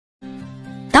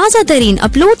ताज़ा तरीन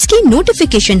अपलोड्स की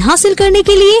नोटिफिकेशन हासिल करने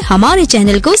के लिए हमारे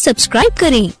चैनल को सब्सक्राइब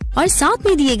करें और साथ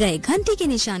में दिए गए घंटी के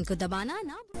निशान को दबाना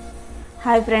ना।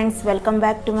 Hi friends, welcome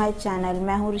back to my channel.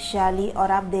 मैं हूँ रुशाली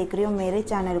और आप देख रहे हो मेरे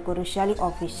चैनल को रुशाली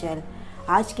ऑफिशियल।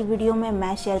 आज की वीडियो में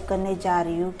मैं शेयर करने जा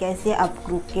रही हूँ कैसे आप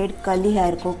क्रूकेड कर्ली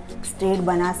हेयर को स्ट्रेट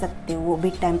बना सकते हो, वो भी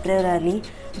टेम्परेरी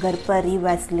घर पर ही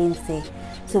वैसलीन से।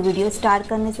 सो वीडियो स्टार्ट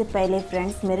करने से पहले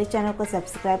फ्रेंड्स मेरे चैनल को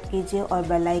सब्सक्राइब कीजिए और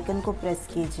बेल आइकन को प्रेस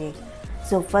कीजिए।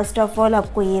 सो फर्स्ट ऑफ ऑल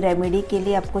आपको ये रेमेडी के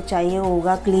लिए आपको चाहिए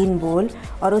होगा क्लीन बोल,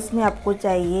 और उसमें आपको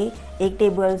चाहिए 1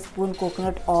 tablespoon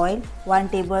coconut oil, 1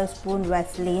 tablespoon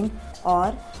Vaseline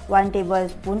और 1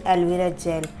 टेबलस्पून एलोवेरा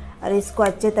जेल। और इसको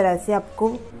अच्छे तरह से आपको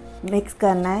मिक्स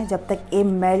करना है जब तक ये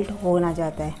मेल्ट हो ना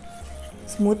जाता है।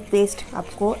 स्मूथ पेस्ट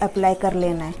आपको अप्लाई कर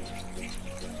लेना है,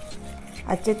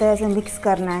 अच्छे तरह से मिक्स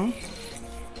करना है।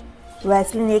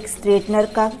 वैसलीन एक स्ट्रेटनर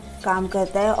का काम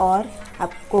करता है और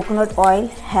आप कोकोनट ऑयल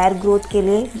हेयर ग्रोथ के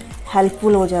लिए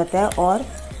हेल्पफुल हो जाता है, और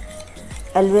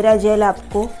एलोवेरा जेल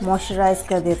आपको मॉइस्चराइज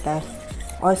कर देता है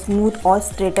और स्मूथ और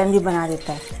स्ट्रेटन भी बना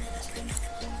देता है।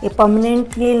 ये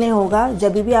परमानेंटली नहीं होगा,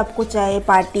 जब भी आपको चाहे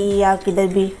पार्टी या किधर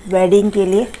भी वेडिंग के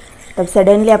लिए तब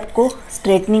सडनली आपको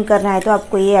स्ट्रेटनिंग करना है तो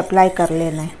आपको ये अप्लाई कर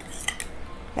लेना है।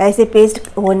 ऐसे पेस्ट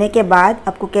होने के बाद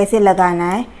आपको कैसे लगाना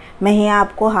है मैं यहाँ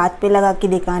आपको हाथ पे लगा के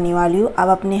दिखाने वाली हूँ। आप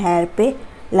अपने हेयर पे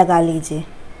लगा लीजिए।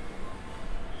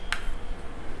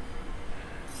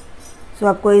 सो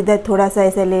आपको इधर थोड़ा सा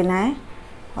ऐसे लेना है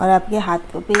और आपके हाथ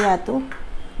पे, या तो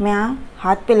मैं यहाँ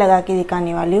हाथ पे लगा के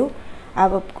दिखाने वाली हूँ।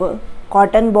 आप आपको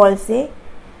कॉटन बॉल से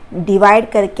डिवाइड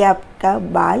करके आपका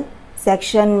बाल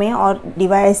सेक्शन में और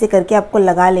डिवाइड ऐसे करके आपको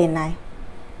लगा लेना है,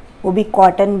 वो भी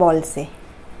कॉटन बॉल से।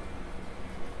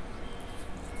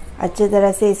 अच्छे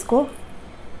तरह से इसको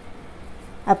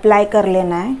अप्लाई कर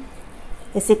लेना है,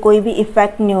 इससे कोई भी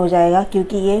इफ़ेक्ट नहीं हो जाएगा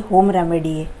क्योंकि ये होम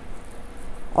रेमेडी है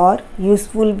और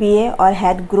यूज़फुल भी है और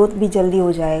हेयर ग्रोथ भी जल्दी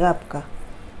हो जाएगा आपका।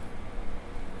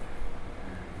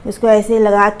 इसको ऐसे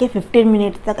लगा के 15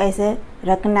 मिनट तक ऐसे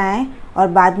रखना है और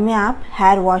बाद में आप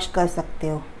हेयर वॉश कर सकते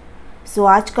हो। सो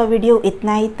आज का वीडियो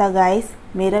इतना ही था गाइस।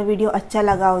 मेरा वीडियो अच्छा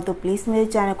लगा हो तो प्लीज़ मेरे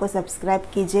चैनल को सब्सक्राइब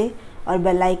कीजिए और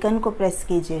बेल आइकन को प्रेस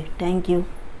कीजिए। Thank you.